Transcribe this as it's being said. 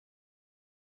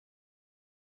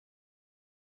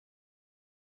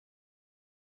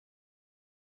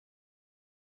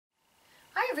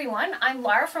Hi everyone, I'm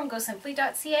Laura from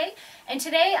gosimpli.ca, and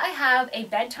today I have a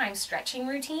bedtime stretching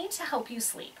routine to help you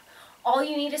sleep. All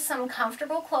you need is some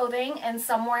comfortable clothing and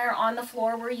somewhere on the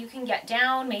floor where you can get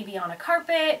down, maybe on a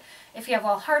carpet. If you have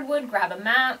all hardwood, grab a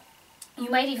mat. You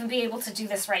might even be able to do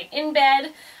this right in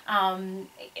bed.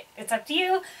 It's up to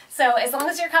you. So as long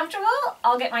as you're comfortable,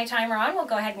 I'll get my timer on. We'll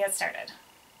go ahead and get started.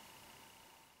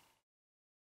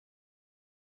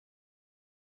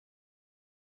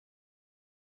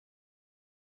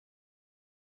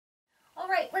 All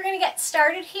right, we're going to get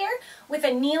started here with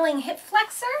a kneeling hip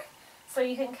flexor. So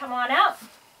you can come on out,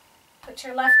 put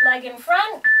your left leg in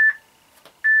front,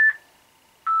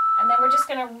 and then we're just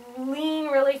going to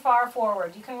lean really far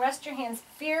forward. You can rest your hands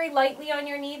very lightly on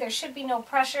your knee. There should be no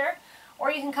pressure.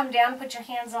 Or you can come down and put your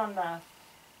hands on the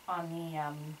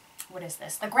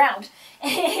the ground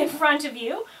in front of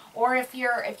you. Or if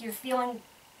you're feeling,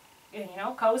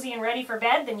 cozy and ready for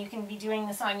bed, then you can be doing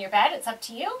this on your bed. It's up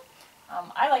to you.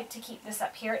 I like to keep this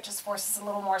up here. It just forces a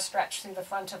little more stretch through the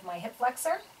front of my hip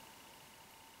flexor.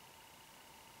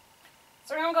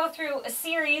 So we're going to go through a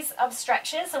series of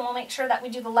stretches, and we'll make sure that we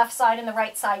do the left side and the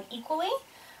right side equally.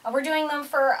 We're doing them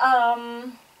for,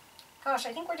 I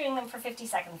think we're doing them for 50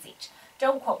 seconds each.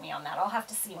 Don't quote me on that. I'll have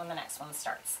to see when the next one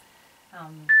starts.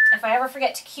 If I ever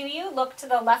forget to cue you, look to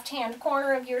the left-hand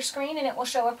corner of your screen and it will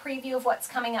show a preview of what's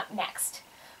coming up next.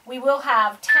 We will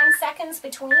have 10 seconds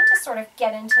between to sort of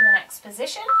get into the next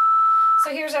position.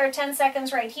 So here's our 10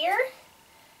 seconds right here.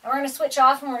 And we're going to switch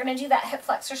off and we're going to do that hip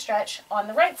flexor stretch on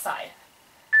the right side.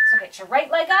 So get your right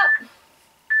leg up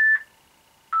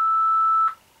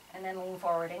and then lean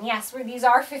forward. And yes, these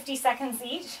are 50 seconds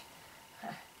each.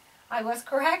 I was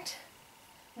correct.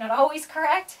 Not always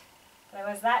correct, but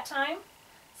I was that time.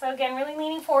 So again, really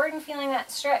leaning forward and feeling that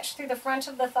stretch through the front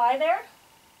of the thigh there.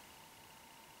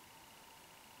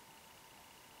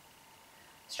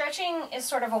 Stretching is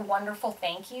sort of a wonderful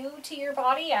thank you to your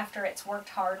body after it's worked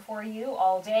hard for you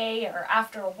all day, or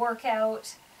after a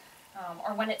workout,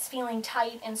 or when it's feeling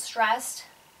tight and stressed.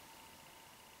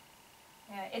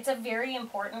 It's a very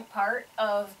important part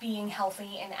of being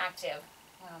healthy and active.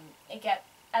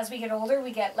 As we get older,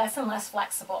 we get less and less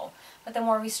flexible, but the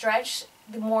more we stretch,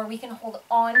 the more we can hold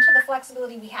on to the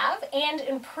flexibility we have and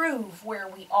improve where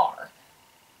we are.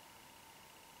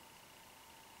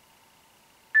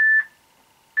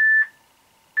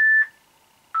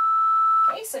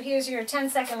 Okay, so here's your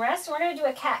 10-second rest. We're going to do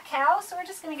a cat-cow, so we're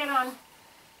just going to get on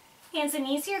hands and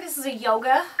knees here. This is a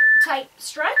yoga type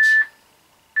stretch.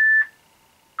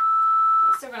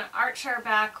 Okay, so we're going to arch our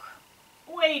back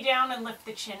way down and lift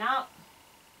the chin up.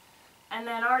 And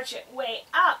then arch it way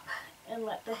up and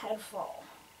let the head fall.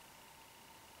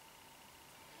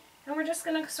 And we're just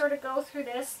going to sort of go through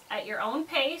this at your own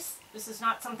pace. This is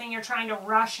not something you're trying to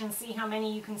rush and see how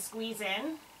many you can squeeze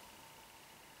in.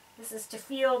 This is to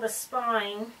feel the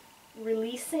spine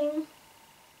releasing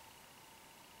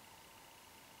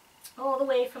all the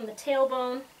way from the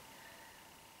tailbone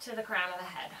to the crown of the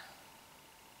head.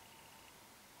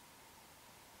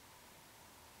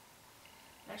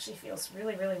 It actually feels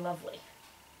really, really lovely.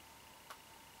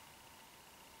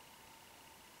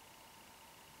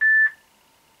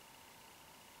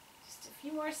 Just a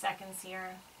few more seconds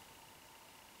here.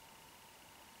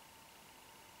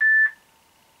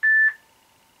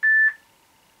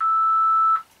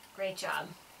 Great job.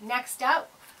 Next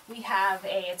up, we have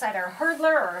it's either a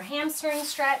hurdler or a hamstring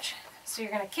stretch. So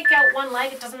you're going to kick out one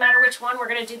leg. It doesn't matter which one. We're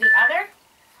going to do the other.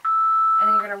 And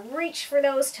then you're going to reach for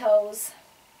those toes.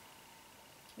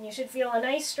 And you should feel a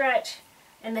nice stretch.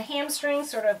 And the hamstring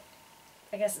sort of,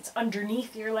 I guess it's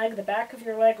underneath your leg, the back of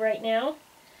your leg right now.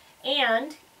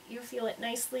 And you feel it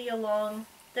nicely along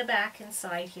the back and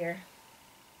side here.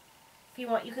 If you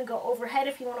want, you can go overhead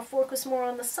if you want to focus more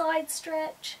on the side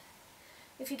stretch.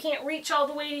 If you can't reach all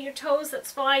the way to your toes,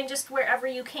 that's fine, just wherever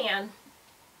you can.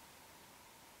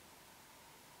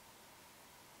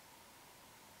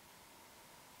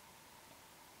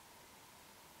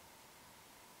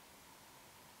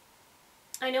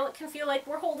 I know it can feel like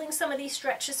we're holding some of these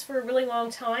stretches for a really long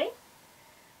time.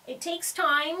 It takes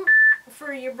time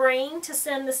for your brain to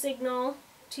send the signal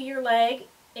to your leg,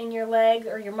 and your leg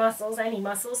or your muscles, any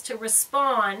muscles, to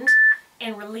respond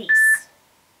and release.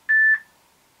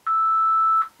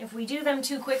 If we do them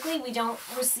too quickly, we don't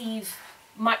receive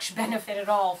much benefit at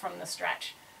all from the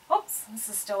stretch. Oops, this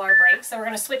is still our break. So we're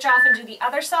going to switch off and do the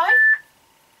other side.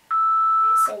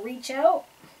 Okay, so reach out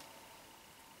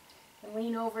and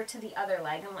lean over to the other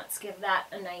leg, and let's give that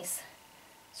a nice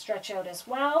stretch out as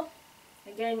well.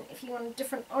 Again, if you want a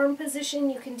different arm position,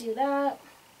 you can do that.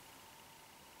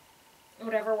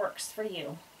 Whatever works for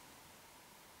you.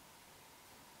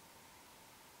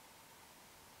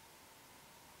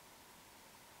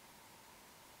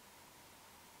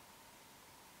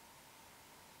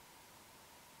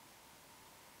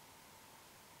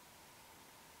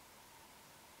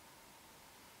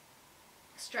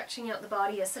 Stretching out the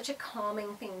body is such a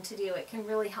calming thing to do. It can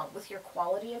really help with your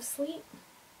quality of sleep.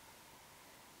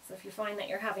 So if you find that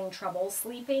you're having trouble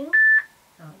sleeping,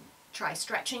 try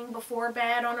stretching before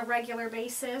bed on a regular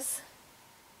basis.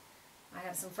 I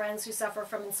have some friends who suffer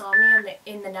from insomnia, and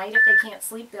in the night if they can't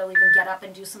sleep, they'll even get up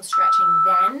and do some stretching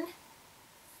then.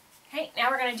 Okay, now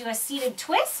we're going to do a seated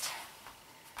twist.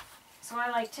 So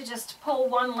I like to just pull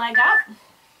one leg up and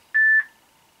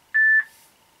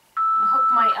hook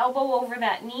my elbow over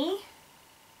that knee,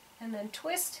 and then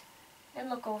twist and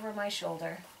look over my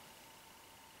shoulder.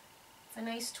 It's a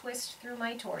nice twist through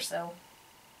my torso.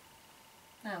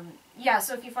 Yeah,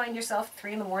 so if you find yourself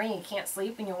 3 in the morning, you can't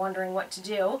sleep and you're wondering what to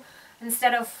do,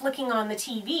 instead of flicking on the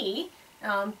TV,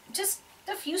 just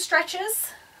a few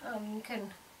stretches. You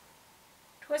can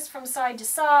twist from side to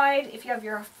side. If you have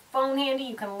your phone handy,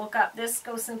 you can look up this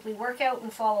Go Simply workout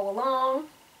and follow along.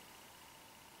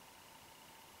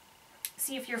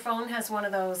 See if your phone has one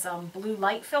of those blue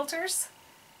light filters,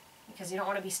 because you don't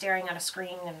want to be staring at a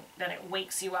screen and then it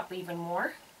wakes you up even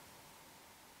more.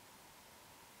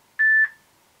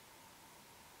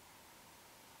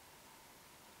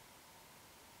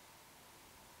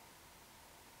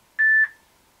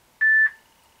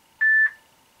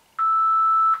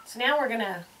 So now we're going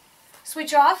to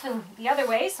switch off and the other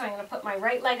way. So I'm going to put my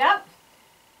right leg up.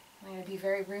 I'm going to be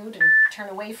very rude and turn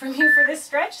away from you for this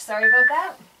stretch. Sorry about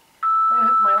that. I'm going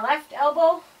to hook my left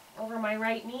elbow over my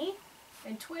right knee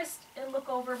and twist and look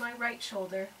over my right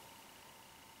shoulder.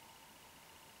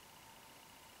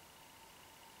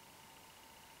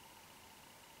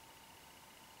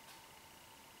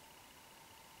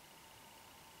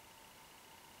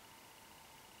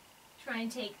 Try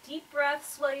and take deep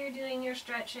breaths while you're doing your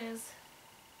stretches.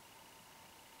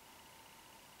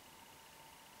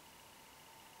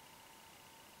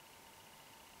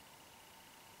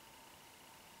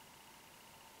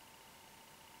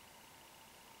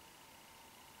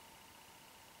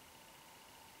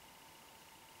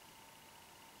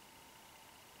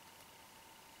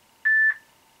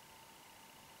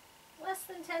 Less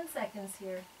than 10 seconds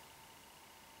here.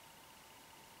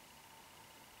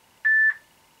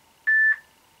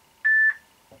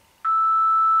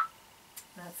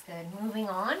 That's good. Moving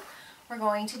on, we're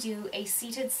going to do a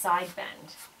seated side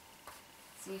bend.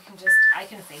 So you can I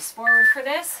can face forward for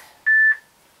this.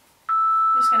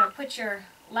 You're just going to put your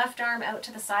left arm out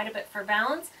to the side a bit for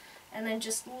balance, and then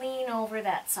just lean over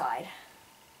that side.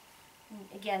 And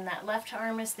again, that left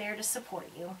arm is there to support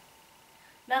you.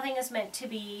 Nothing is meant to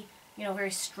be,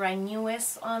 very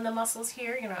strenuous on the muscles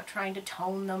here. You're not trying to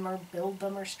tone them or build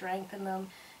them or strengthen them.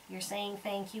 You're saying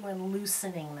thank you and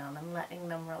loosening them and letting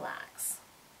them relax.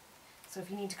 So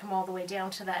if you need to come all the way down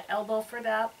to that elbow for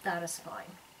that, that is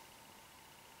fine.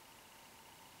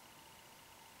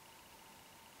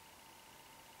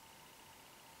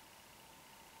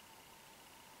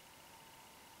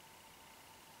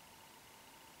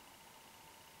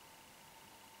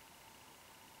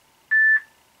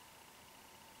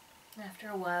 After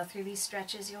a while through these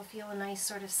stretches, you'll feel a nice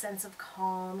sort of sense of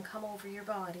calm come over your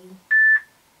body.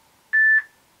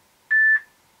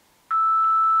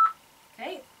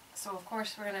 Okay, so of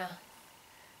course we're going to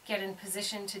get in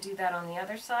position to do that on the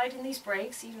other side. In these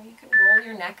breaks, you can roll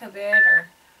your neck a bit or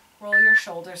roll your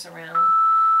shoulders around.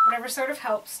 Whatever sort of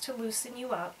helps to loosen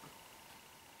you up.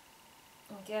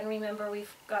 Again, remember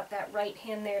we've got that right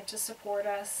hand there to support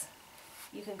us.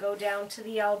 You can go down to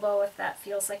the elbow if that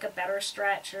feels like a better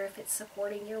stretch or if it's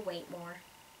supporting your weight more.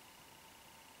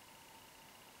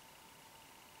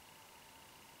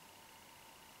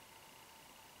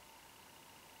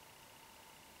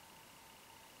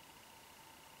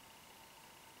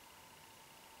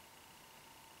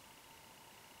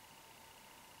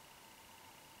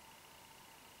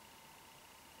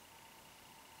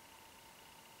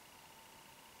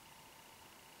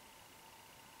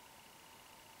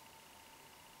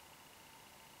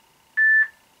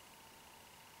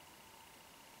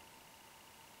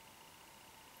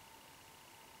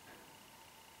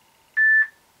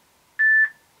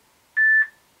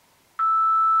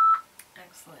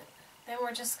 Excellent. Then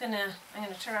we're just I'm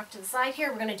going to turn off to the side here.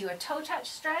 We're going to do a toe touch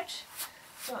stretch.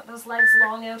 So want those legs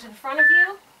long out in front of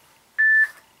you.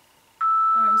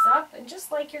 Arms up, and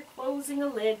just like you're closing a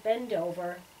lid, bend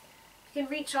over. If you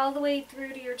can reach all the way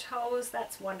through to your toes,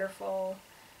 that's wonderful.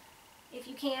 If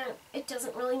you can't, it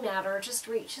doesn't really matter. Just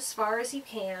reach as far as you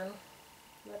can.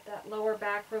 Let that lower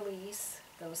back release,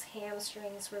 those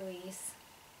hamstrings release.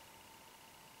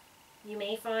 You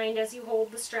may find as you hold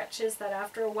the stretches that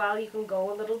after a while you can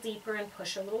go a little deeper and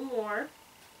push a little more.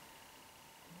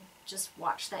 Just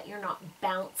watch that you're not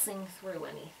bouncing through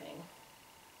anything.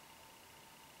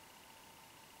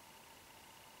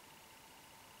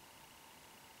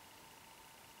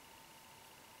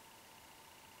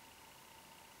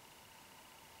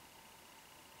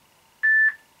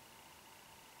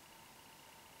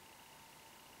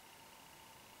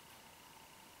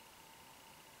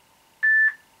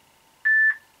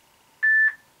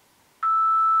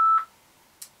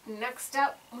 Next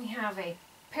up, we have a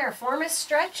piriformis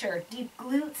stretch, or deep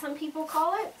glute, some people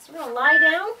call it. So we're going to lie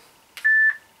down,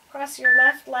 cross your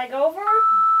left leg over,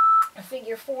 a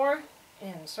figure 4,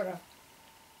 and sort of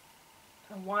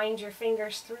wind your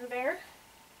fingers through there.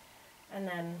 And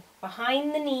then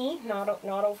behind the knee, not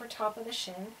over top of the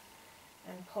shin,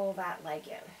 and pull that leg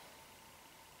in.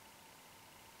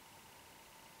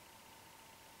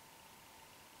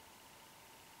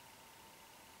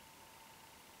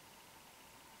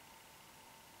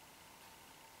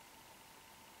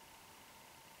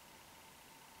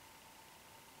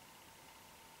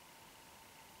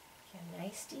 Again,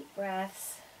 nice deep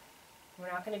breaths.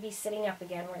 We're not going to be sitting up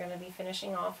again. We're going to be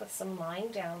finishing off with some lying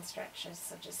down stretches,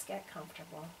 so just get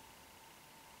comfortable.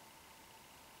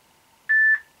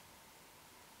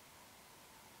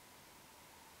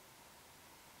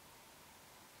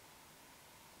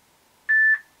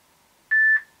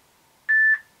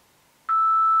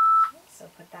 So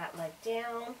put that leg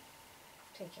down,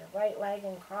 take your right leg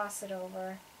and cross it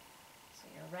over so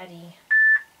you're ready.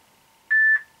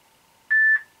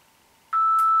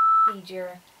 Feed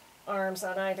your arms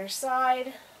on either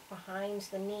side, behind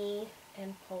the knee,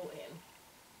 and pull in.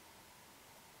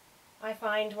 I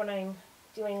find when I'm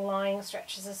doing lying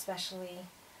stretches especially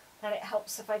that it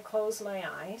helps if I close my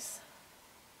eyes.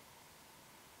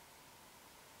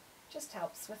 Just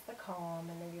helps with the calm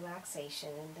and the relaxation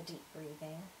and the deep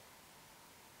breathing.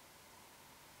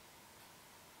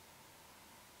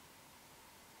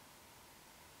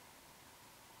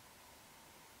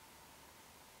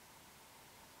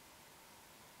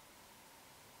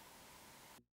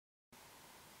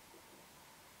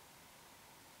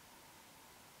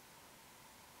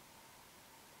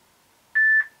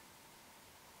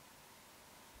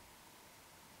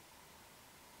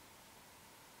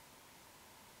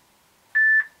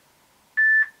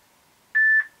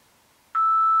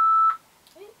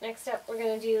 Next up, we're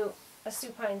going to do a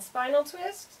supine spinal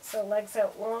twist. So legs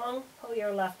out long, pull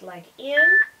your left leg in,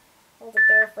 hold it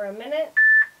there for a minute,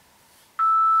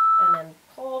 and then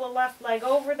pull the left leg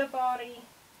over the body.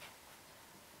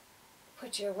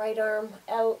 Put your right arm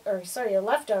out, or sorry, your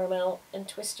left arm out, and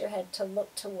twist your head to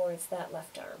look towards that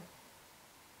left arm.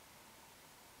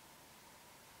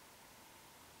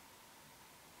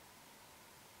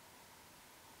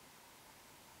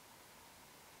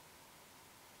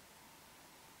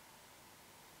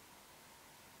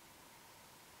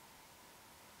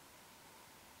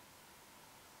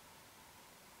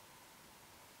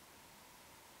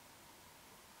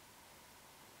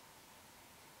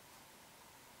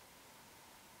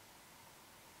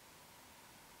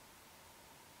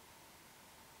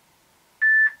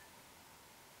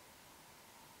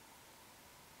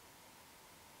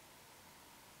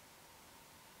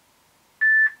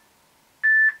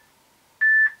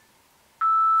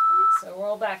 So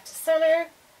roll back to center,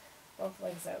 both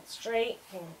legs out straight.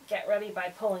 You can get ready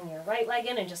by pulling your right leg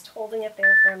in and just holding it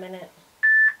there for a minute.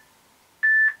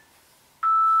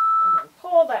 And then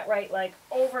pull that right leg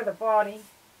over the body,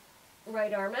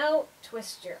 right arm out,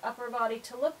 twist your upper body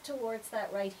to look towards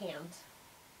that right hand.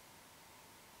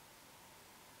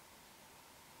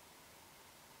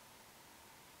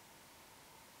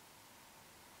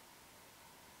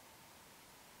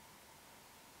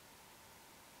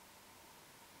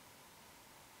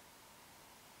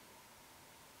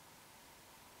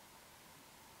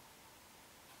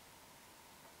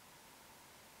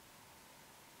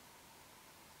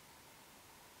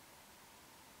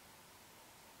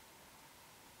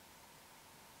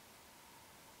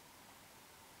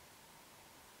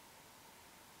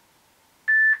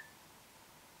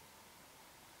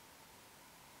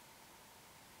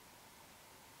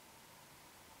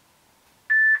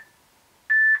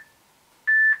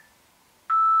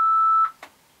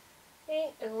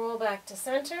 Okay, and roll back to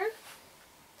center.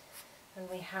 And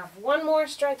we have one more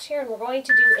stretch here, and we're going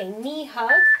to do a knee hug.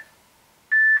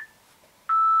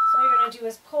 So all you're going to do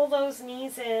is pull those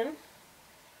knees in,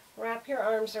 wrap your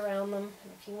arms around them.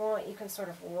 And if you want, you can sort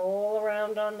of roll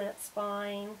around on that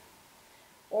spine,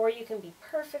 or you can be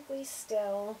perfectly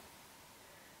still.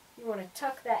 If you want to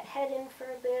tuck that head in for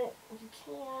a bit, you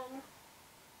can.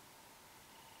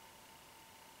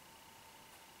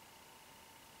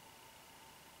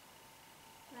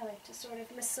 I like to sort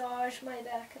of massage my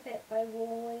back a bit by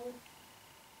rolling.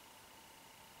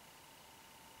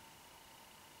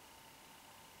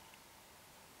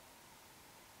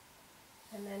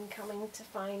 And then coming to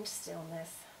find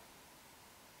stillness.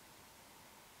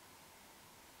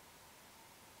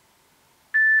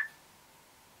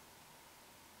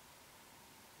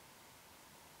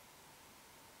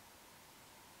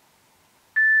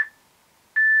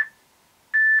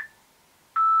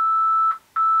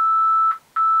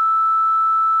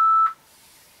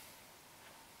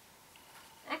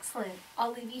 Excellent.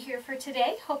 I'll leave you here for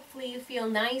today. Hopefully you feel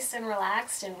nice and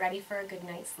relaxed and ready for a good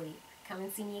night's sleep. Come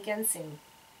and see me again soon.